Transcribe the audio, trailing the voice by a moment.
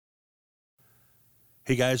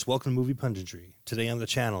Hey guys, welcome to Movie Punditry. Today on the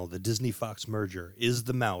channel, the Disney-Fox merger. Is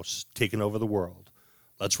the mouse taking over the world?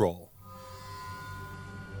 Let's roll.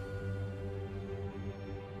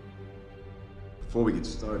 Before we get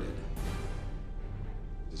started,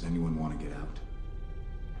 does anyone want to get out?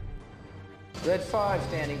 Red 5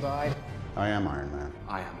 standing by. I am Iron Man.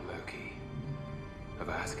 I am Loki of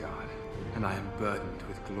Asgard, and I am burdened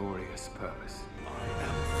with glorious purpose. I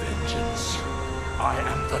am vengeance. I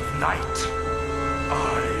am the knight.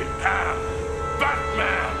 I am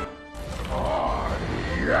Batman. I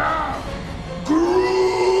am Groot.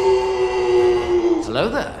 Hello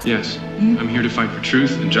there. Yes, I'm here to fight for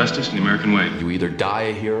truth and justice in the American way. You either die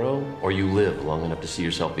a hero or you live long enough to see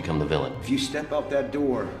yourself become the villain. If you step out that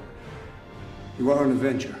door, you are an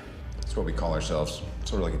Avenger. That's what we call ourselves.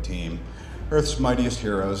 Sort of like a team. Earth's mightiest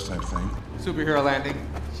heroes type thing. Superhero landing.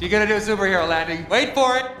 She gonna do a superhero landing. Wait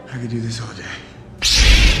for it! I could do this all day.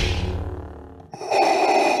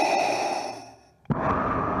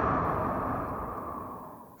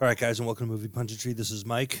 All right, guys, and welcome to Movie Punditry. This is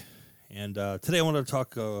Mike, and today I want to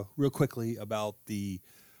talk real quickly about the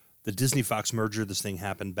Disney-Fox merger. This thing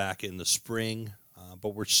happened back in the spring,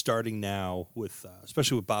 but we're starting now with,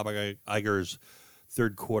 especially with Bob Iger's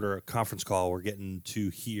third quarter conference call, we're getting to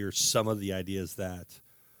hear some of the ideas that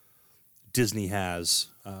Disney has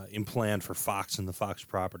in plan for Fox and the Fox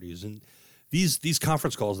properties. And these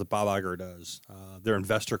conference calls that Bob Iger does, they're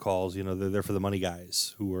investor calls. You know, they're there for the money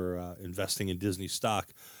guys who are investing in Disney stock.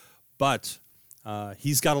 But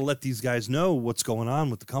he's got to let these guys know what's going on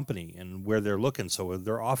with the company and where they're looking. So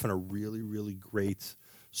they're often a really, really great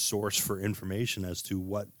source for information as to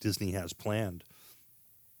what Disney has planned.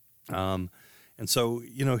 And so,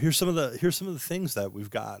 you know, here's some of the things that we've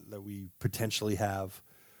got that we potentially have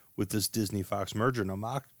with this Disney Fox merger.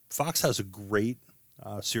 Now, Fox has a great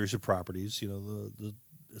series of properties. You know,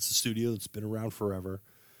 it's a studio that's been around forever,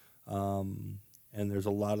 and there's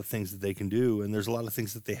a lot of things that they can do, and there's a lot of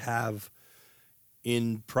things that they have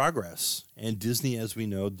in progress. And Disney, as we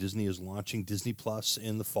know, Disney is launching Disney Plus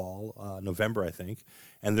in the fall, November, I think,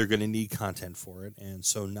 and they're going to need content for it. And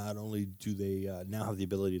so, not only do they now have the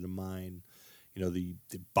ability to mine, you know, the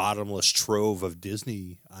bottomless trove of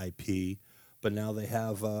Disney IP, but now they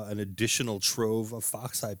have an additional trove of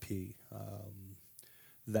Fox IP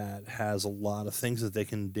that has a lot of things that they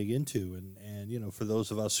can dig into. And you know, for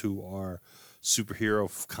those of us who are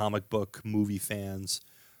superhero comic book movie fans,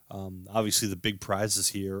 obviously the big prizes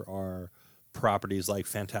here are properties like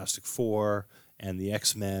Fantastic Four and the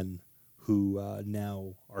X-Men, who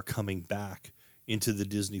now are coming back into the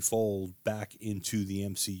Disney fold, back into the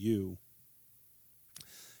MCU.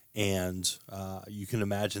 And you can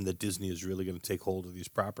imagine that Disney is really going to take hold of these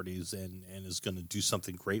properties and is going to do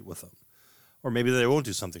something great with them. Or maybe they won't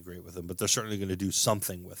do something great with them, but they're certainly going to do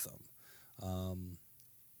something with them.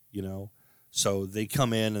 You know, so they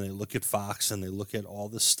come in and they look at Fox and they look at all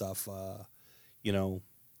this stuff. You know,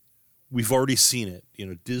 we've already seen it. You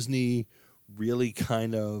know, Disney really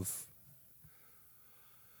kind of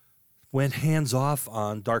went hands off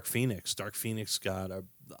on Dark Phoenix. Dark Phoenix got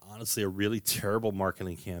honestly a really terrible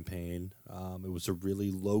marketing campaign. It was a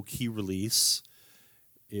really low-key release.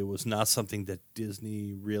 It was not something that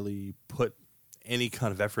Disney really put any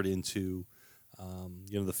kind of effort into.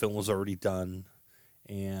 You know, the film was already done,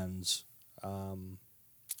 and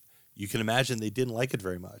you can imagine they didn't like it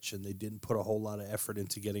very much, and they didn't put a whole lot of effort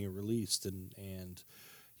into getting it released. And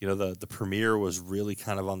you know, the premiere was really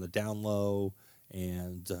kind of on the down low,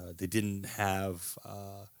 and they didn't have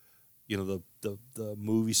you know, the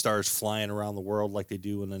movie stars flying around the world like they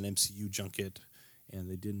do in an MCU junket, and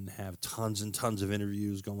they didn't have tons and tons of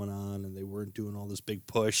interviews going on, and they weren't doing all this big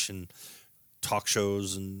push and talk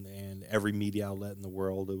shows and every media outlet in the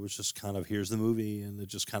world. It was just kind of, here's the movie, and it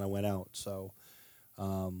just kind of went out. So,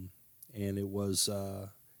 and it was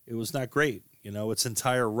not great. You know, its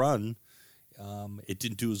entire run, it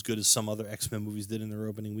didn't do as good as some other X-Men movies did in their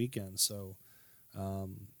opening weekend. So,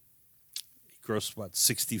 grossed, what,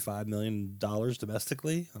 $65 million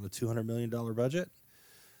domestically on a $200 million budget.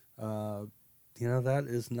 You know, that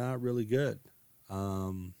is not really good.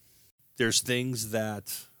 There's things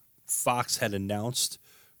that Fox had announced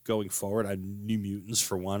going forward. New Mutants,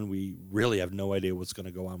 for one. We really have no idea what's going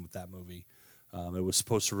to go on with that movie. It was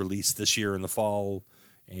supposed to release this year in the fall,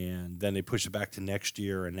 and then they pushed it back to next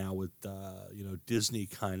year. And now with you know, Disney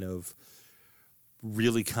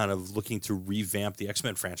really kind of looking to revamp the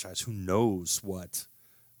X-Men franchise. Who knows what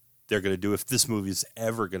they're going to do if this movie is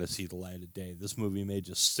ever going to see the light of day. This movie may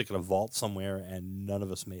just stick in a vault somewhere, and none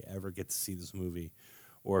of us may ever get to see this movie.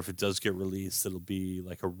 or if it does get released, it'll be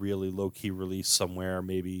like a really low-key release somewhere.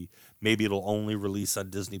 Maybe it'll only release on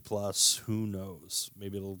Disney Plus. Who knows?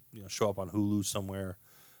 Maybe it'll show up on Hulu somewhere.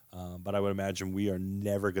 But I would imagine we are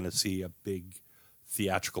never going to see a big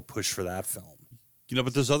theatrical push for that film.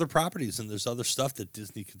 But there's other properties and there's other stuff that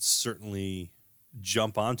Disney could certainly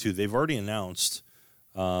jump onto. They've already announced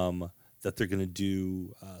that they're going to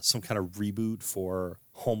do some kind of reboot for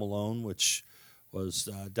Home Alone, which was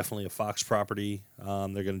definitely a Fox property.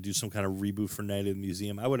 They're going to do some kind of reboot for Night at the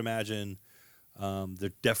Museum. I would imagine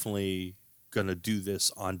they're definitely going to do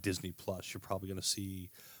this on Disney Plus. You're probably going to see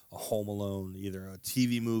a Home Alone, either a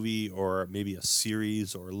TV movie or maybe a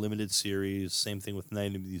series or a limited series. Same thing with Night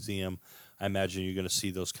at the Museum. I imagine you're going to see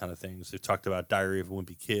those kind of things. They've talked about Diary of a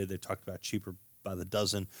Wimpy Kid. They've talked about Cheaper by the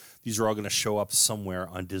Dozen. These are all going to show up somewhere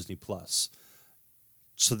on Disney Plus.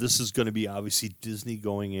 So this is going to be obviously Disney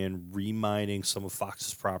going in, remining some of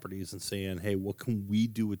Fox's properties and saying, hey, what can we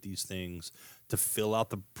do with these things to fill out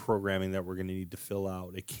the programming that we're going to need to fill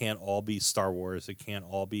out? It can't all be Star Wars. It can't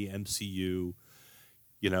all be MCU.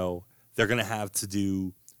 They're going to have to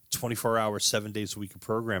do 24 hours, 7 days a week of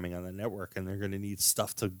programming on the network, and they're going to need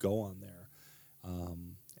stuff to go on there.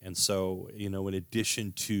 And so, in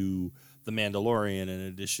addition to The Mandalorian, in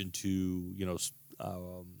addition to,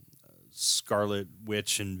 Scarlet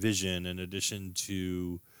Witch and Vision, in addition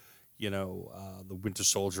to, the Winter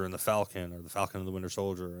Soldier and the Falcon, or the Falcon and the Winter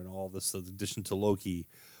Soldier, and all this, in addition to Loki,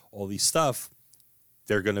 all these stuff,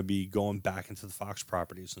 they're going to be going back into the Fox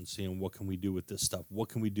properties and seeing what can we do with this stuff? What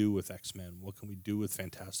can we do with X-Men? What can we do with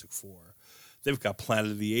Fantastic Four? They've got Planet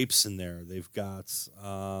of the Apes in there. They've got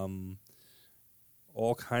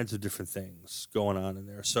all kinds of different things going on in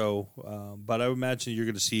there. So, but I would imagine you're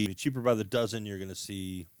going to see Cheaper by the Dozen. You're going to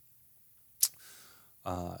see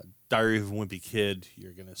Diary of a Wimpy Kid.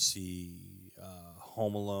 You're going to see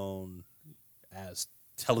Home Alone as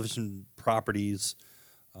television properties,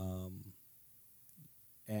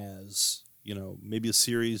 as maybe a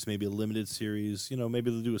series, maybe a limited series. Maybe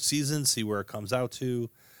they'll do a season, see where it comes out to.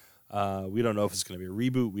 We don't know if it's going to be a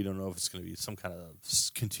reboot. We don't know if it's going to be some kind of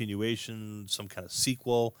continuation, some kind of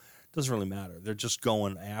sequel. It doesn't really matter. They're just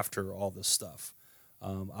going after all this stuff.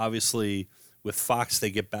 Obviously, with Fox,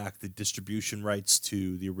 they get back the distribution rights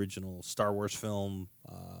to the original Star Wars film,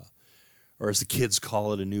 or as the kids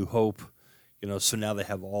call it, A New Hope. So now they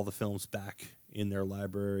have all the films back in their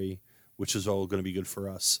library, which is all going to be good for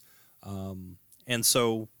us. And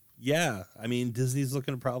so, yeah, I mean, Disney's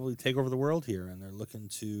looking to probably take over the world here, and they're looking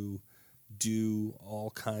to do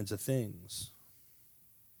all kinds of things.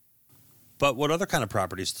 But what other kind of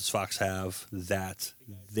properties does Fox have that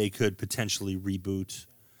they could potentially reboot,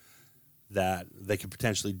 that they could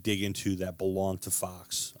potentially dig into, that belong to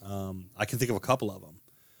Fox? I can think of a couple of them.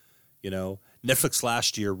 Netflix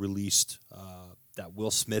last year released that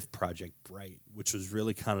Will Smith project, Bright, which was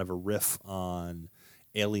really kind of a riff on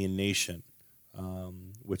Alien Nation,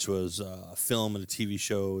 which was a film and a TV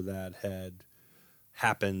show that had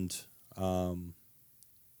happened,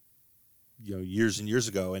 years and years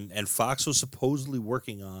ago. And Fox was supposedly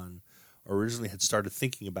working on, originally had started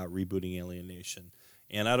thinking about rebooting Alien Nation.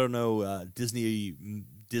 And I don't know, Disney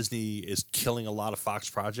is killing a lot of Fox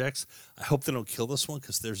projects. I hope they don't kill this one,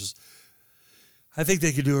 because I think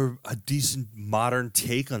they could do a decent modern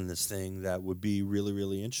take on this thing that would be really,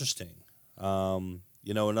 really interesting.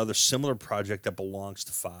 Another similar project that belongs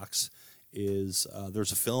to Fox is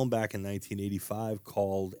there's a film back in 1985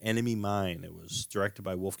 called Enemy Mine. It was directed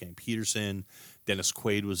by Wolfgang Peterson. Dennis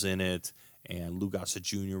Quaid was in it, and Lou Gossett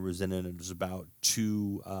Jr. was in it. It was about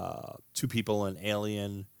two people, an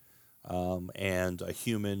alien and a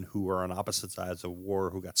human, who were on opposite sides of war,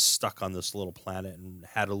 who got stuck on this little planet and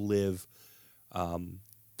had to live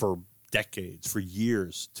for decades, for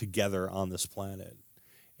years together on this planet.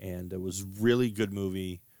 And it was a really good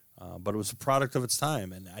movie, but it was a product of its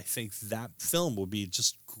time. And I think that film would be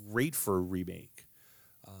just great for a remake,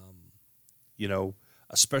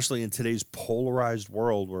 especially in today's polarized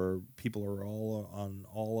world where people are all on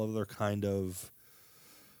all other kind of,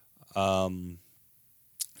 one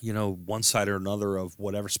side or another of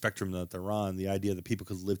whatever spectrum that they're on. The idea that people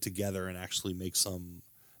could live together and actually make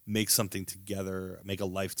something together, make a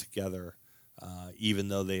life together, even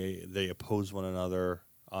though they oppose one another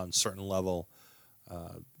on a certain level,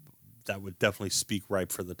 that would definitely speak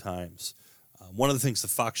ripe for the times. One of the things that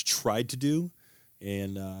Fox tried to do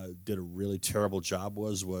and did a really terrible job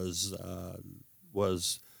was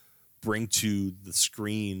bring to the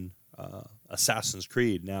screen Assassin's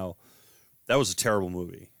Creed. Now, that was a terrible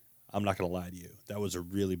movie. I'm not going to lie to you. That was a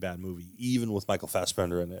really bad movie, even with Michael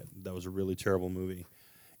Fassbender in it. That was a really terrible movie.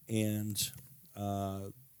 And,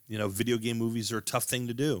 video game movies are a tough thing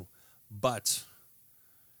to do, but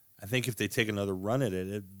I think if they take another run at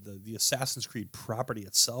it, the Assassin's Creed property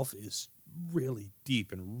itself is really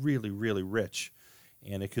deep and really, really rich,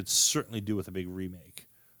 and it could certainly do with a big remake,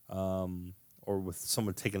 or with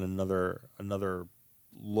someone taking another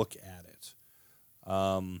look at it.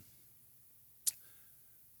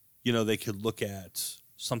 They could look at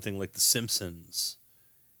something like The Simpsons.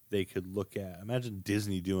 They could look at, imagine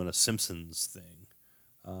Disney doing a Simpsons thing.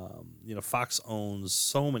 Fox owns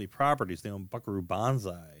so many properties. They own Buckaroo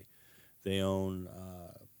Banzai. They own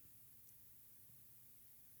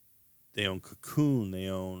Cocoon. They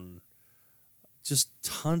own just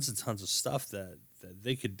tons and tons of stuff that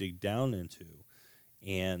they could dig down into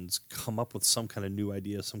and come up with some kind of new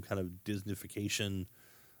idea, some kind of Disneyfication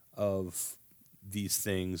of these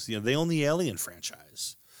things. They own the Alien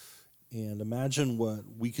franchise. And imagine what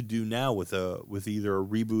we could do now with either a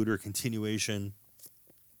reboot or continuation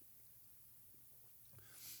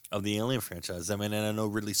of the Alien franchise. I mean, and I know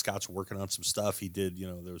Ridley Scott's working on some stuff. He did,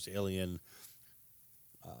 there was Alien,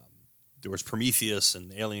 there was Prometheus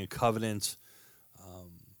and Alien Covenant.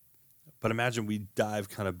 But imagine we dive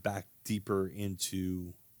kind of back deeper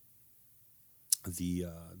into the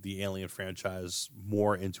Alien franchise,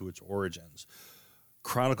 more into its origins.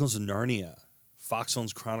 Chronicles of Narnia. Fox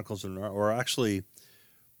owns Chronicles of Narnia, or actually,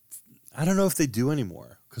 I don't know if they do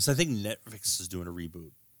anymore, because I think Netflix is doing a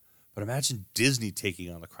reboot. But imagine Disney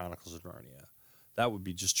taking on the Chronicles of Narnia. That would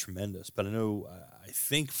be just tremendous. But I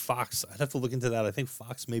think Fox, I'd have to look into that. I think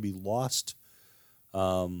Fox maybe lost,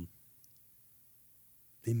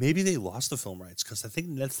 they lost the film rights, because I think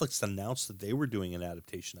Netflix announced that they were doing an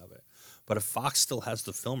adaptation of it. But if Fox still has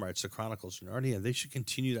the film rights to Chronicles of Narnia, they should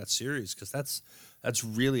continue that series, because that's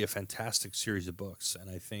really a fantastic series of books. And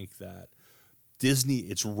I think that Disney,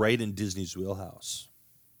 it's right in Disney's wheelhouse.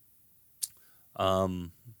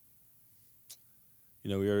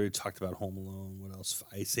 We already talked about Home Alone. What else?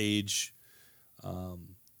 Ice Age.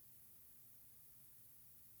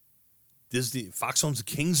 Fox owns the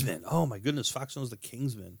Kingsman. Oh my goodness, Fox owns the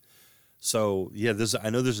Kingsman. So yeah, I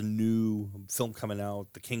know there's a new film coming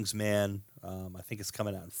out, The Kingsman. I think it's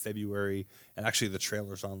coming out in February, and actually the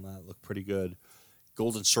trailers on that look pretty good.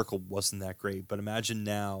 Golden Circle wasn't that great, but imagine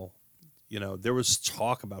now, there was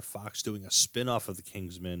talk about Fox doing a spin-off of the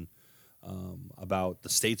Kingsman, about the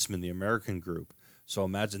Statesman, the American group. So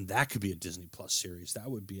imagine that could be a Disney Plus series. That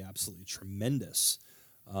would be absolutely tremendous.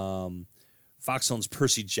 Fox owns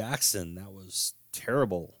Percy Jackson. That was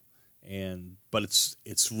terrible, but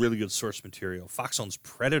it's really good source material. Fox owns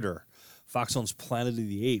Predator. Fox owns Planet of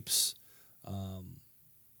the Apes.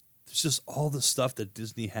 There's just all the stuff that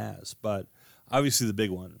Disney has. But obviously the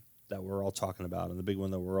big one that we're all talking about, and the big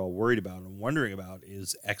one that we're all worried about and wondering about,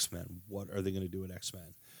 is X-Men. What are they going to do with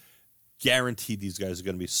X-Men? Guaranteed these guys are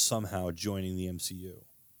going to be somehow joining the MCU.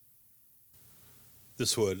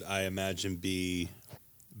 This would, I imagine, be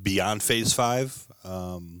beyond Phase 5.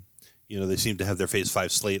 They seem to have their Phase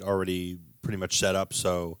 5 slate already pretty much set up,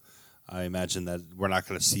 so I imagine that we're not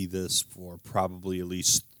going to see this for probably at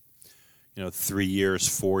least 3 years,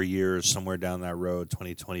 4 years, somewhere down that road,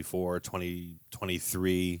 2024,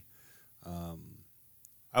 2023.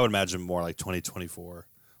 I would imagine more like 2024.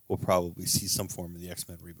 We'll probably see some form of the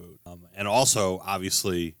X-Men reboot. And also,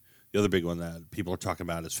 obviously, the other big one that people are talking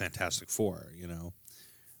about is Fantastic Four,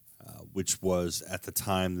 which was, at the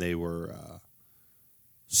time they were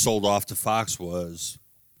sold off to Fox, was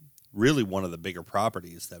really one of the bigger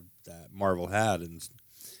properties that Marvel had. And,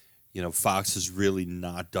 Fox has really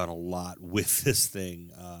not done a lot with this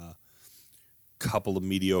thing. Couple of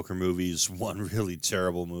mediocre movies, one really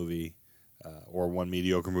terrible movie. Or one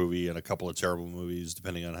mediocre movie and a couple of terrible movies,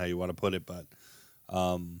 depending on how you want to put it. But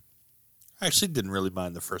I actually didn't really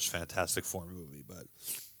mind the first Fantastic Four movie, but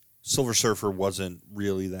Silver Surfer wasn't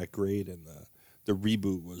really that great, and the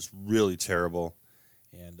reboot was really terrible.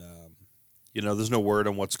 And, there's no word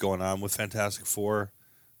on what's going on with Fantastic Four.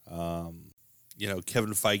 Kevin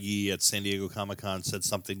Feige at San Diego Comic-Con said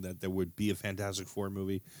something that there would be a Fantastic Four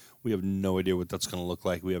movie. We have no idea what that's going to look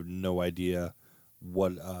like. We have no idea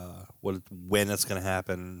when it's going to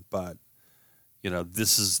happen, but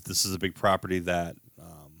this is a big property that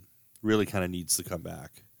really kind of needs to come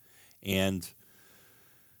back. And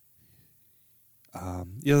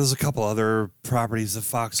there's a couple other properties that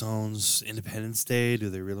Fox owns. Independence Day,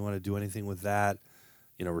 do they really want to do anything with that?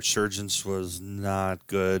 Resurgence was not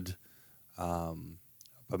good,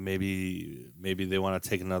 but maybe they want to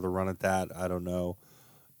take another run at that. I don't know.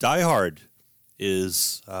 Die Hard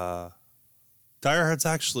is Die Hard's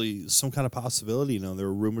actually some kind of possibility. There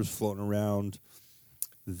were rumors floating around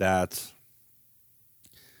that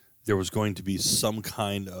there was going to be some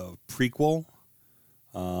kind of prequel,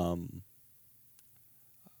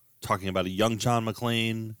 talking about a young John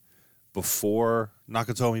McClane before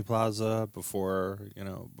Nakatomi Plaza, but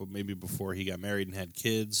maybe before he got married and had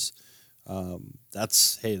kids.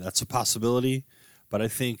 That's a possibility, but I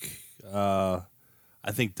think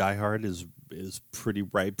Die Hard is pretty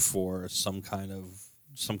ripe for some kind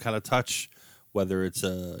of touch, whether it's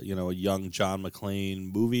a young John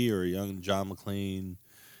McClane movie or a young John McClane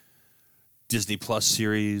Disney Plus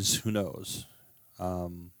series. Who knows?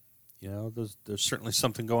 There's certainly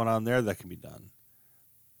something going on there that can be done.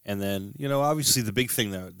 And then, obviously the big thing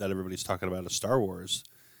that everybody's talking about is Star Wars.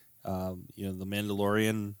 The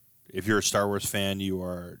Mandalorian. If you're a Star Wars fan, you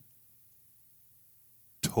are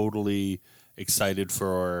totally excited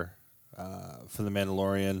for The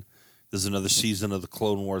Mandalorian. There's another season of the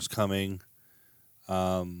Clone Wars coming.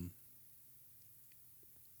 And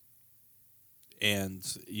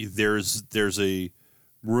there's a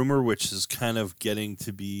rumor, which is kind of getting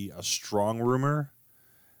to be a strong rumor,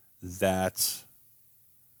 that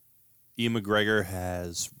Ian McGregor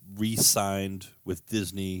has re-signed with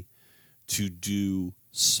Disney to do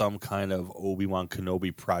some kind of Obi-Wan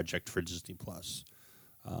Kenobi project for Disney Plus.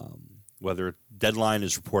 Whether Deadline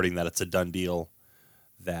is reporting that it's a done deal,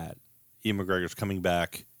 that Ian McGregor's coming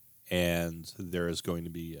back, and there is going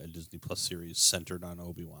to be a Disney Plus series centered on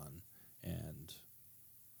Obi-Wan, and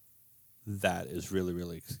that is really,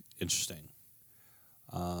 really interesting.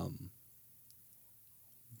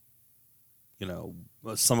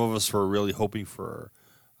 Some of us were really hoping for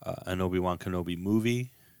an Obi-Wan Kenobi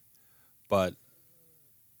movie, but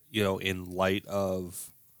in light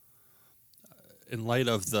of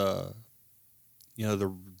the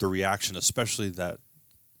the reaction, especially that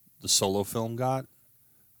the Solo film got,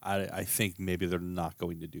 I think maybe they're not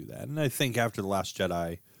going to do that. And I think after The Last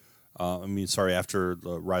Jedi, after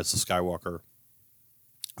the Rise of Skywalker,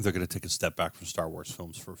 they're going to take a step back from Star Wars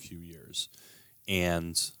films for a few years.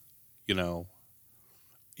 And,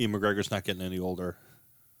 Ian McGregor's not getting any older,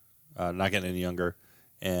 not getting any younger.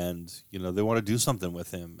 And, they want to do something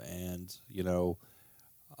with him. And,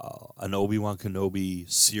 an Obi-Wan Kenobi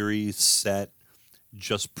series set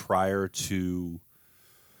just prior to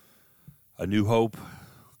A New Hope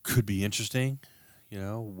could be interesting.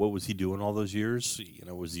 What was he doing all those years?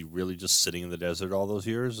 Was he really just sitting in the desert all those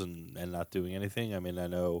years and not doing anything? I mean,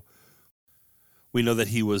 we know that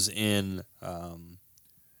he was in a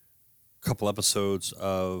couple episodes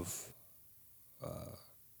of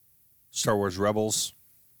Star Wars Rebels.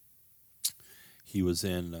 He was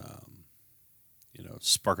in,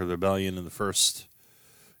 Spark of the Rebellion in the first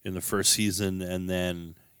season, and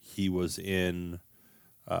then he was in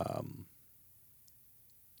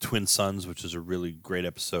Twin Sons, which is a really great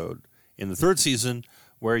episode in the third season,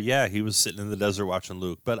 where he was sitting in the desert watching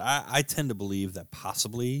Luke. But I tend to believe that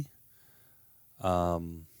possibly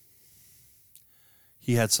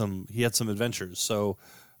he had some adventures. So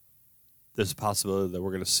there's a possibility that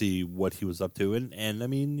we're going to see what he was up to. And I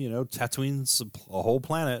mean, Tatooine's a whole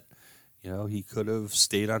planet. He could have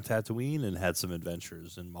stayed on Tatooine and had some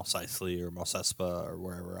adventures in Mos Eisley or Mos Espa or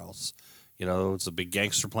wherever else. It's a big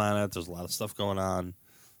gangster planet. There's a lot of stuff going on.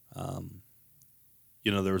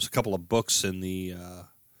 There was a couple of books in the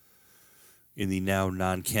now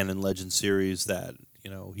non-canon Legend series that,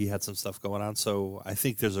 he had some stuff going on. So I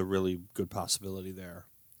think there's a really good possibility there.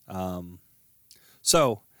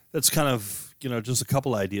 So that's kind of, just a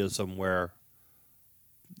couple ideas on where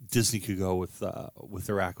Disney could go with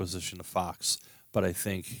their acquisition of Fox. But I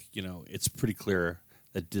think, it's pretty clear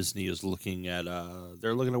that Disney is looking at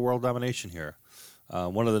world domination here.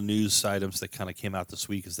 One of the news items that kind of came out this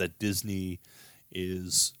week is that Disney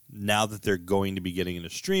is, now that they're going to be getting into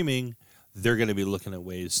streaming, they're going to be looking at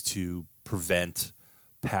ways to prevent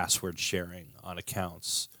password sharing on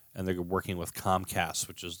accounts. And they're working with Comcast,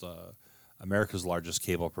 which is America's largest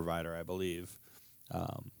cable provider, I believe,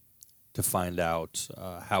 to find out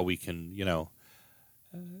how they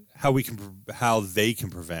can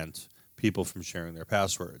prevent people from sharing their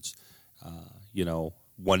passwords.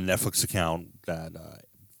 One Netflix account that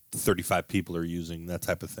 35 people are using, that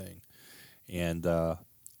type of thing. And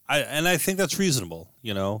I think that's reasonable.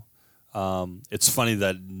 It's funny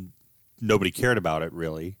that nobody cared about it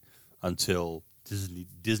really until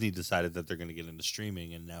Disney decided that they're going to get into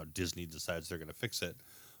streaming, and now Disney decides they're going to fix it.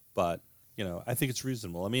 But I think it's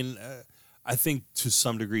reasonable. I mean, I think to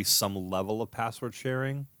some degree, some level of password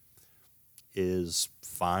sharing is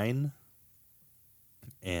fine.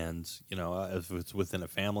 And, if it's within a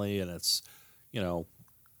family and it's, one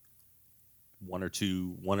or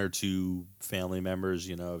two family members,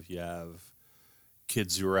 if you have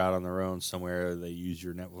kids who are out on their own somewhere, they use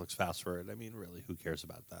your Netflix password. I mean, really, who cares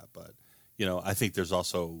about that? But, I think there's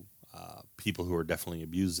also people who are definitely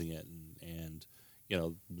abusing it and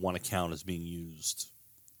one account is being used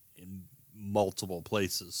in multiple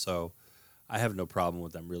places. So I have no problem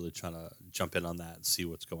with them really trying to jump in on that and see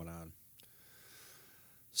what's going on.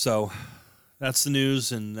 So that's the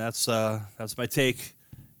news, and that's my take.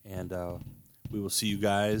 And we will see you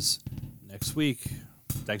guys next week.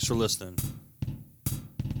 Thanks for listening.